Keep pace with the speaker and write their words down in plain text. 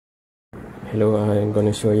Hello, I'm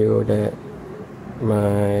gonna show you that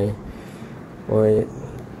my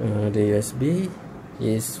the USB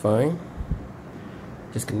is fine,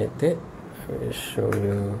 just connected. I will show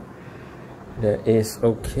you that it's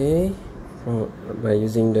okay by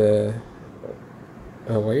using the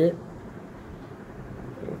wire.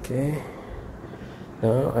 Okay,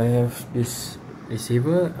 now I have this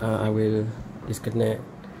receiver. I will disconnect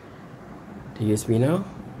the USB now.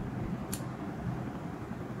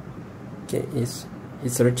 Okay, it's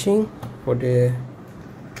searching for the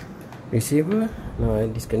receiver. Now I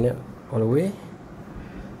disconnect all the way.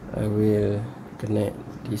 I will connect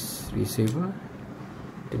this receiver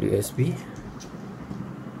to the USB.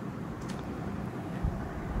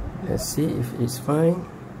 Let's see if it's fine.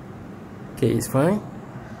 Okay, it's fine,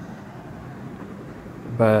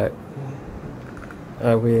 but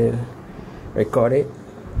I will record it.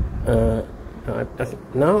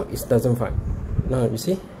 Now it doesn't find. Now you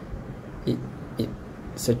see it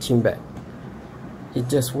searching back. It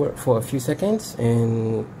just worked for a few seconds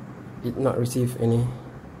and it not receive any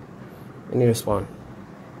response.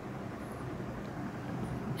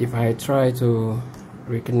 If I try to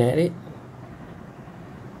reconnect it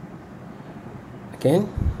again,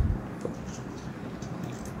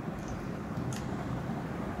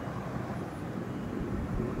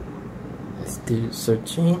 still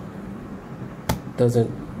searching,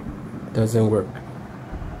 doesn't work.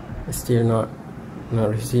 It's still not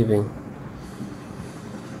receiving.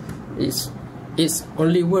 It's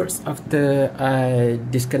only works after I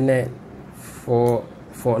disconnect for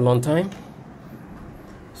a long time.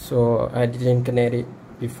 So I didn't connect it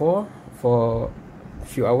before for a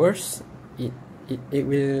few hours. It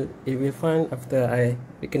will find after I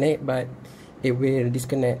reconnect, but it will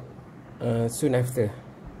disconnect soon after.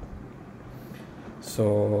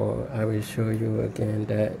 So I will show you again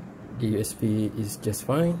that the USB is just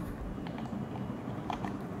fine.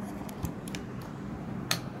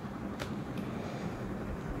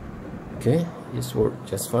 Okay, it's worked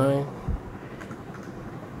just fine.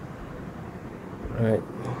 Right,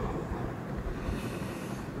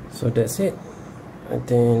 so that's it. And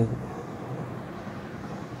then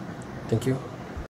thank you.